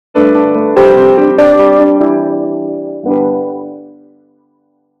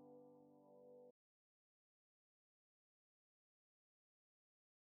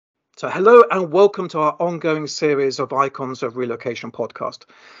So, hello and welcome to our ongoing series of Icons of Relocation podcast.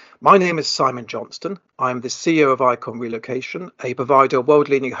 My name is Simon Johnston. I'm the CEO of Icon Relocation, a provider of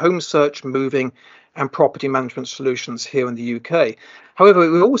world-leading home search, moving and property management solutions here in the UK. However,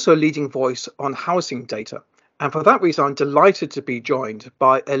 we're also a leading voice on housing data. And for that reason, I'm delighted to be joined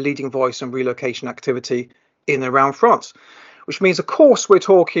by a leading voice on relocation activity in and around France, which means, of course, we're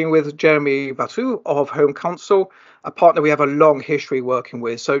talking with Jeremy Berthoux of Home Conseil, a partner we have a long history working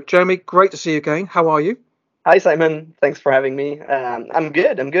with. So, Jeremy, great to see you again. How are you? Hi, Simon. Thanks for having me. I'm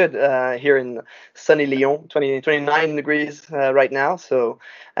good. I'm good. Here in sunny Lyon, 29 degrees right now. So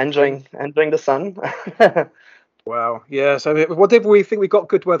enjoying the sun. Wow. Yes. I mean, whatever we think, we've got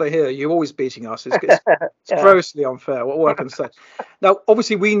good weather here. You're always beating us. It's Yeah, grossly unfair. What I can say. Now,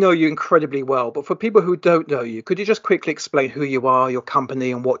 obviously, we know you incredibly well, but for people who don't know you, could you just quickly explain who you are, your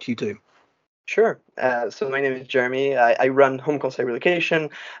company, and what you do? sure. So my name is Jeremy. I run Home Conseil Relocation.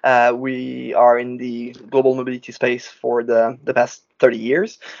 We are in the global mobility space for the past 30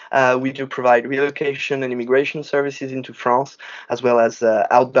 years. We do provide relocation and immigration services into France, as well as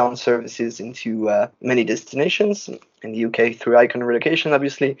outbound services into many destinations in the UK through Icon Relocation,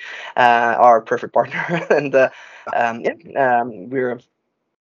 obviously, our perfect partner. And we're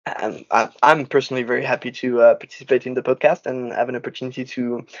I'm personally very happy to participate in the podcast and have an opportunity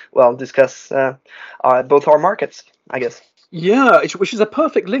to, well, discuss both our markets, I guess. Yeah, which is a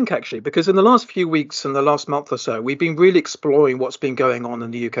perfect link actually, because in the last few weeks and the last month or so, we've been really exploring what's been going on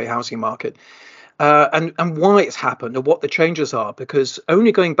in the UK housing market, and why it's happened and what the changes are. Because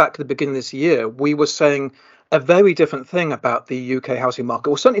only going back to the beginning of this year, we were saying a very different thing about the UK housing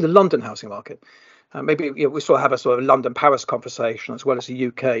market, or certainly the London housing market. Maybe we sort of have a sort of London-Paris conversation as well as a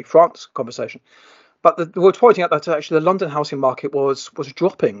UK-France conversation. But we're pointing out that actually the London housing market was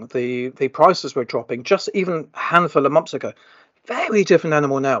dropping. The prices were dropping just even a handful of months ago. Very different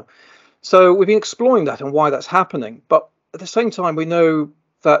animal now. So we've been exploring that and why that's happening. But at the same time, we know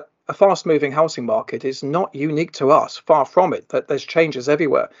that a fast-moving housing market is not unique to us. Far from it. That there's changes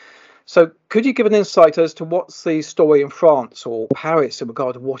everywhere. So could you give an insight as to what's the story in France or Paris in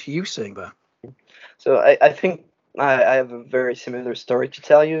regard to what are you seeing there? So I think I have a very similar story to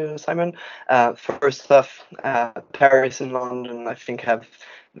tell you, Simon. First off, Paris and London, I think, have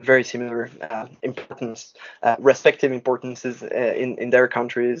very similar importance, respective importances in their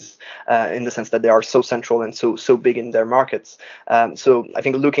countries, in the sense that they are so central and so big in their markets. So I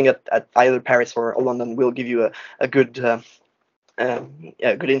think looking at either Paris or London will give you a good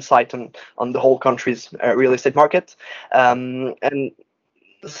good insight on the whole country's real estate market. And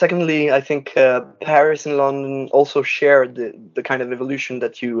secondly, I think Paris and London also share the kind of evolution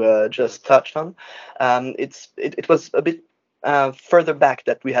that you just touched on. It was a bit further back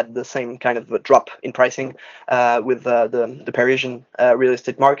that we had the same kind of a drop in pricing with the Parisian real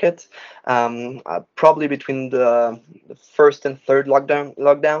estate market, probably between the first and third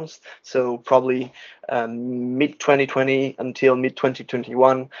lockdowns. So probably mid 2020 until mid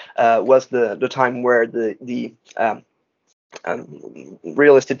 2021 was the time where the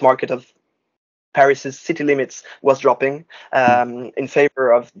real estate market of Paris's city limits was dropping in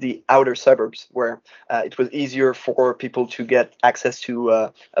favor of the outer suburbs, where it was easier for people to get access to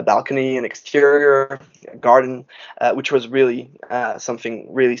a balcony, an exterior, a garden, which was really something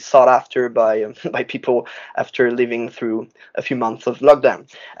really sought after by by people after living through a few months of lockdown.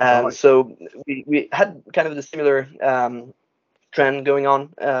 Right. So we had kind of the similar trend going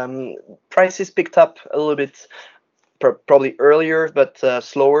on. Prices picked up a little bit probably earlier, but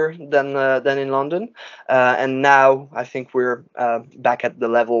slower than in London. And now I think we're back at the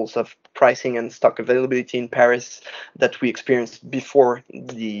levels of pricing and stock availability in Paris that we experienced before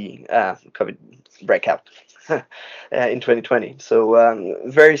the COVID breakout in 2020. So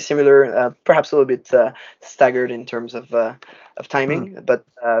very similar, perhaps a little bit staggered in terms of Mm. timing, but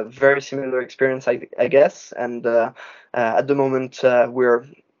very similar experience, I guess. And at the moment, we're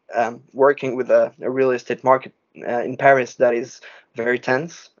working with a real estate market in Paris that is very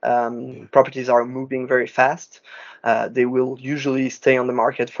tense. Yeah. Properties are moving very fast. They will usually stay on the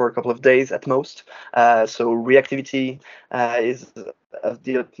market for a couple of days at most. So reactivity is of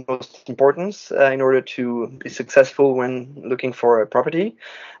the utmost importance in order to be successful when looking for a property.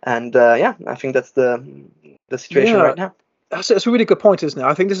 And yeah, I think that's the situation Yeah, right now. that's a really good point, isn't it?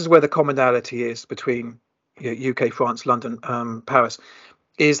 I think this is where the commonality is between UK, France, London, Paris,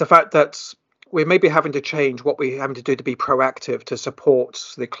 is the fact that we're maybe having to change what we're having to do to be proactive to support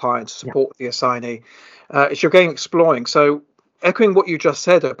the client, Yeah. support the assignee. It's you're going exploring. So, echoing what you just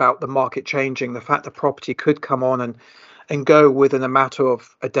said about the market changing, the fact that property could come on and go within a matter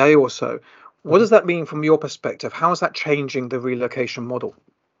of a day or so. What Mhm. does that mean from your perspective? How is that changing the relocation model?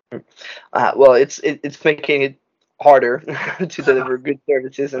 Well, it's making it harder to deliver good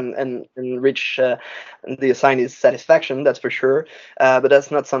services and reach the assignee's satisfaction. That's for sure. But that's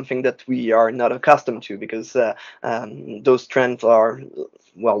not something that we are not accustomed to, because those trends are,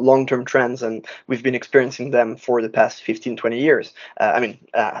 well, long-term trends, and we've been experiencing them for the past 15, 20 years.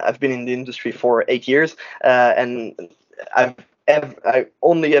 I've been in the industry for 8 years, and I've I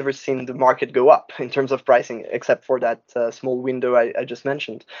only ever seen the market go up in terms of pricing, except for that small window I just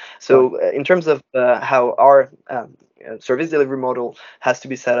mentioned. Right. So, in terms of how our service delivery model has to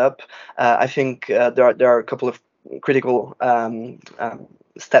be set up, I think there are a couple of critical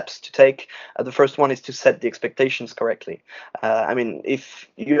steps to take. The first one is to set the expectations correctly. If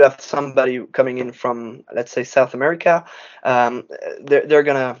you have somebody coming in from, let's say, South America, they're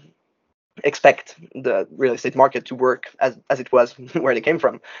gonna expect the real estate market to work as it was where they came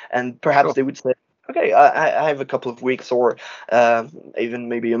from, and perhaps Sure. they would say, okay, I have a couple of weeks, or even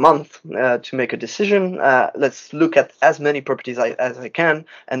maybe a month to make a decision. Let's look at as many properties as I can,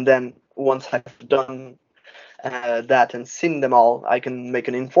 and then once I've done that and seen them all, I can make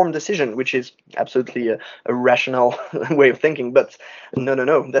an informed decision, which is absolutely a rational way of thinking. But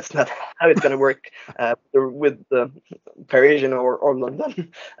no, that's not how it's going to work with the Parisian or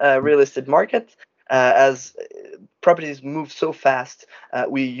London real estate market. As properties move so fast,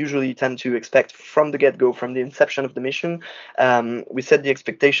 we usually tend to expect from the get-go, from the inception of the mission, we set the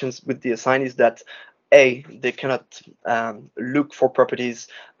expectations with the assignees that they cannot look for properties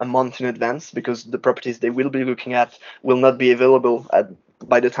a month in advance, because the properties they will be looking at will not be available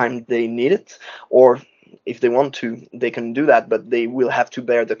by the time they need it. Or if they want to, they can do that, but they will have to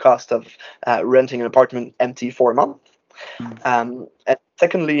bear the cost of renting an apartment empty for a month. Mm. And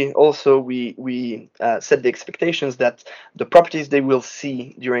secondly, also we set the expectations that the properties they will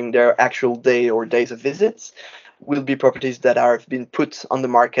see during their actual day or days of visits will be properties that have been put on the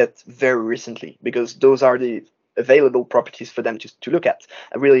market very recently, because those are the available properties for them to look at.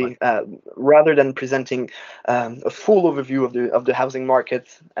 Right. Really, rather than presenting a full overview of the housing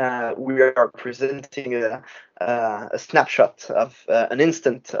market, we are presenting a snapshot of an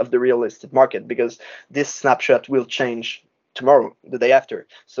instant of the real estate market, because this snapshot will change tomorrow, the day after.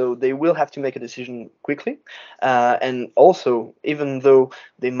 So they will have to make a decision quickly. And also, even though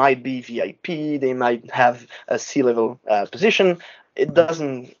they might be VIP, they might have a C-level position, it Mm.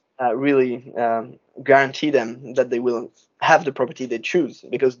 doesn't really guarantee them that they will have the property they choose,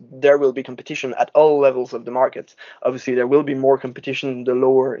 because there will be competition at all levels of the market. Obviously, there will be more competition the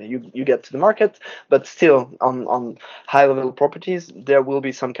lower you get to the market, but still, on high level properties, there will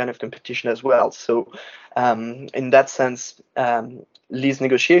be some kind of competition as well. So, in that sense, lease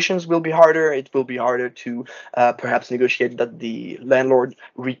negotiations will be harder. It will be harder to perhaps negotiate that the landlord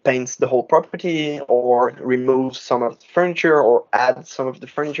repaints the whole property, or removes some of the furniture, or adds some of the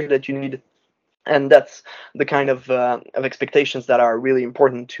furniture that you need. And that's the kind of expectations that are really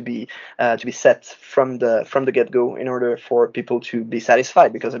important to be set from the get-go, in order for people to be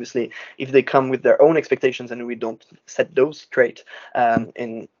satisfied. Because obviously, if they come with their own expectations and we don't set those straight,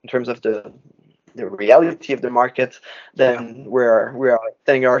 in terms of the reality of the market, Yeah. then we are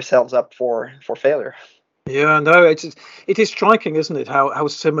setting ourselves up for failure. Yeah, no, it is striking, isn't it, how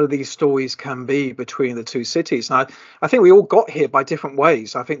similar these stories can be between the two cities. And I think we all got here by different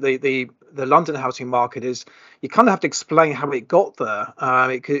ways. I think the London housing market is, you kind of have to explain how it got there.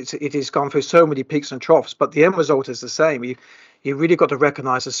 It has gone through so many peaks and troughs, but the end result is the same. You really got to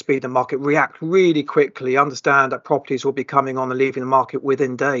recognise the speed of the market, react really quickly, understand that properties will be coming on and leaving the market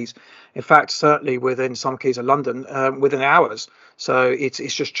within days. In fact, certainly within some cases of London, within hours. So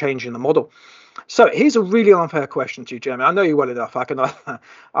it's just changing the model. So here's a really unfair question to you, Jeremy. I know you well enough. I can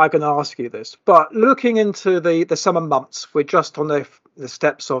I can ask you this. But looking into the summer months, we're just on the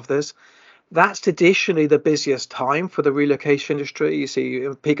steps of this. That's traditionally the busiest time for the relocation industry. You see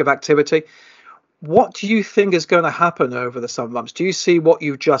a peak of activity. What do you think is going to happen over the summer months? Do you see what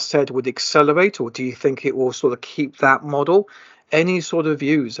you just said would accelerate, or do you think it will sort of keep that model? Any sort of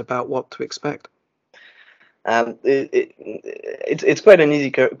views about what to expect? It's quite an easy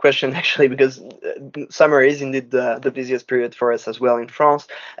question, actually, because summer is indeed the busiest period for us as well in France,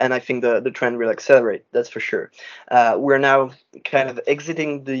 and I think the trend will accelerate. That's for sure. We're now kind of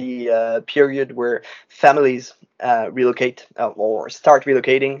exiting the period where families relocate or start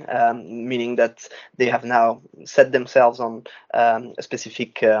relocating, meaning that they have now set themselves on a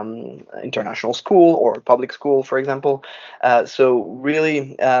specific international school or public school, for example. So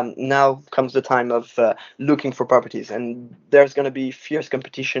really now comes the time of looking for properties, and there's going to be fierce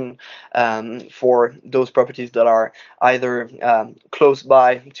competition for those properties that are either close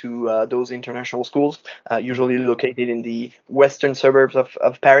by to those international schools, usually located in the western suburbs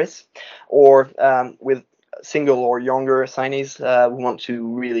of Paris, or with single or younger assignees who want to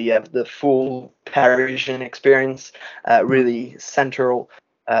really have the full Parisian experience, really central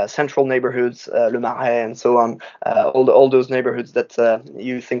neighborhoods, Le Marais, and so on, all those neighborhoods that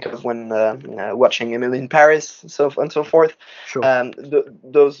you think of when watching Emily in Paris, and so forth. Sure.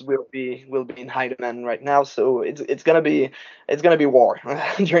 Those will be in high demand right now. So it's gonna be war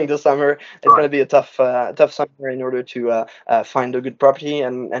during the summer. It's gonna be a tough summer in order to find a good property,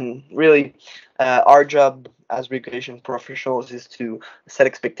 and really our job as relocation professionals is to set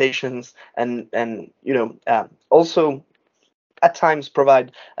expectations and also at times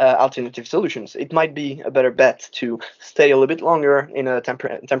provide alternative solutions. It might be a better bet to stay a little bit longer in a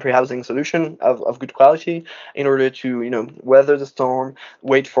temporary housing solution of good quality in order to weather the storm,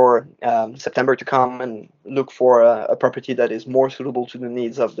 wait for September to come, and look for a property that is more suitable to the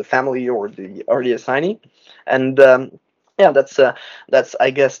needs of the family or the early assignee. And yeah, that's I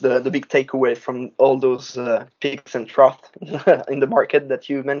guess the big takeaway from all those peaks and troughs in the market that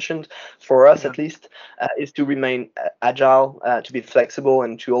you mentioned. For us, at least, is to remain agile, to be flexible,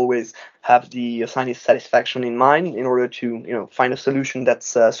 and to always have the assignee's satisfaction in mind in order to find a solution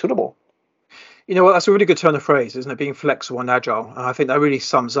that's suitable. You know what? That's a really good turn of phrase, isn't it? Being flexible and agile. And I think that really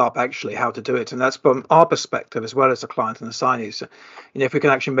sums up actually how to do it. And that's from our perspective as well as the client and the assignees. If we can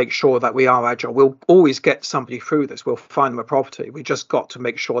actually make sure that we are agile, we'll always get somebody through this. We'll find them a property. We just got to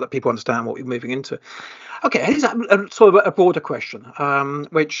make sure that people understand what we're moving into. Okay, here's a sort of a broader question,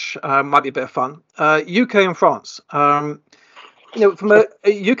 which might be a bit of fun. UK and France. From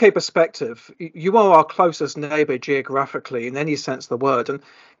a UK perspective, you are our closest neighbour geographically in any sense of the word. And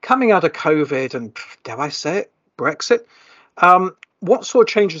coming out of COVID and, dare I say it, Brexit, what sort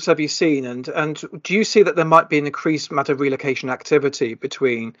of changes have you seen? And do you see that there might be an increased amount of relocation activity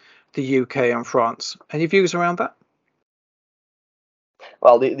between the UK and France? Any views around that?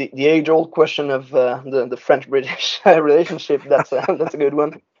 Well, the age-old question of the French-British relationship, that's a good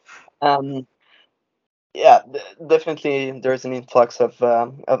one. Yeah, definitely there's an influx of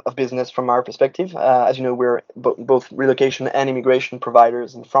business from our perspective. As you know, we're both relocation and immigration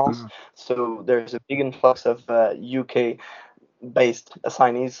providers in France. So there's a big influx of UK-based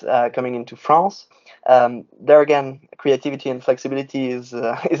assignees coming into France. There again, creativity and flexibility is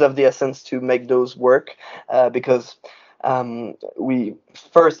of the essence to make those work, because we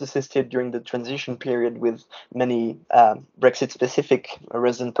first assisted during the transition period with many Brexit-specific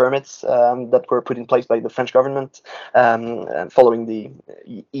resident permits that were put in place by the French government following the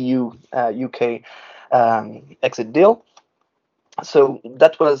EU-UK exit deal. So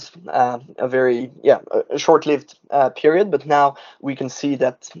that was a very a short-lived period, but now we can see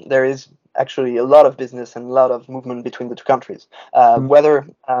that there is actually a lot of business and a lot of movement between the two countries, whether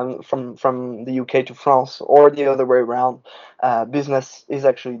from the UK to France or the other way around. Business is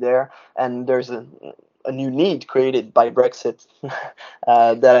actually there, and there's a new need created by Brexit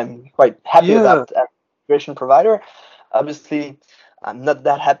that I'm quite happy about as a migration provider. Obviously, I'm not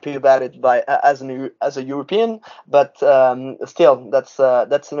that happy about it as a European, but still, that's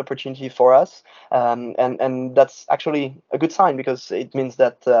an opportunity for us, and that's actually a good sign, because it means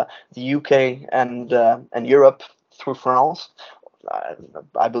that the UK and Europe through France.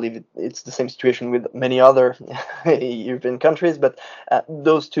 I believe it's the same situation with many other European countries, but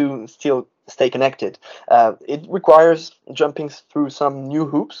those two still stay connected. It requires jumping through some new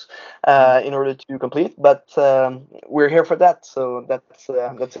hoops in order to complete, but we're here for that, so that's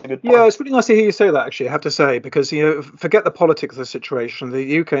a good point. Yeah, it's really nice to hear you say that, actually, I have to say, because forget the politics of the situation,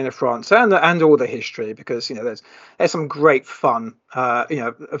 the UK and France, and all the history, because there's some great fun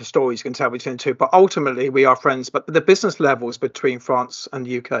of stories you can tell between the two, but ultimately we are friends. But the business levels between France and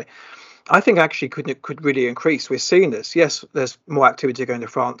the UK, I think actually could really increase. We're seeing this. Yes, there's more activity going to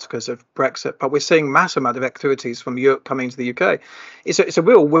France because of Brexit, but we're seeing massive amount of activities from Europe coming to the UK. It's a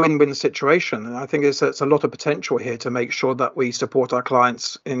real win-win situation, and I think it's a lot of potential here to make sure that we support our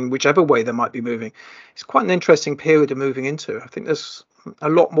clients in whichever way they might be moving. It's quite an interesting period of moving into. I think there's a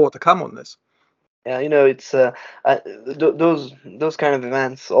lot more to come on this. Yeah, it's those kind of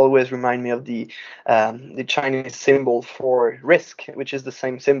events always remind me of the Chinese symbol for risk, which is the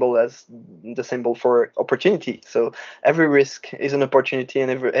same symbol as the symbol for opportunity. So every risk is an opportunity, and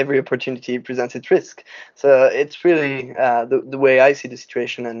every opportunity presents its risk. So it's really the way I see the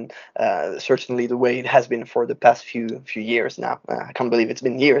situation, and certainly the way it has been for the past few years now. I can't believe it's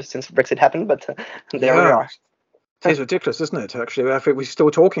been years since Brexit happened, but there we Yeah. are. It is ridiculous, isn't it? Actually, I think we're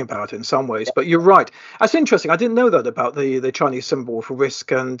still talking about it in some ways. But you're right. That's interesting. I didn't know that about the Chinese symbol for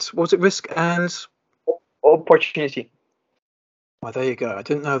risk and what was it? Risk and Opportunity. well, there you go. I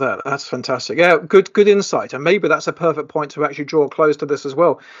didn't know that. That's fantastic. Yeah, good insight. And maybe that's a perfect point to actually draw close to this as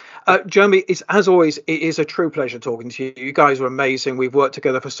well. Jeremy, it's as always, it is a true pleasure talking to you. You guys are amazing. We've worked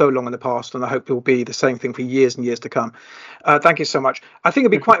together for so long in the past, and I hope it will be the same thing for years and years to come. Thank you so much. I think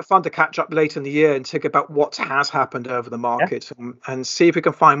it'd be quite fun to catch up later in the year and think about what has happened over the Yeah. market and see if we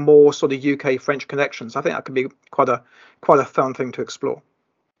can find more sort of UK French connections. I think that could be quite a fun thing to explore.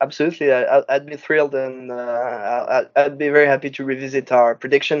 Absolutely, I'd be thrilled, and I'd be very happy to revisit our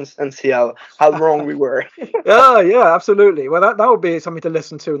predictions and see how wrong we were. Yeah, absolutely. Well, that would be something to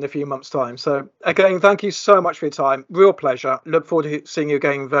listen to in a few months' time. So, again, thank you so much for your time. Real pleasure. Look forward to seeing you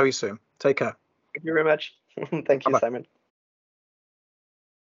again very soon. Take care. Thank you very much. Thank Bye you, bye. Simon.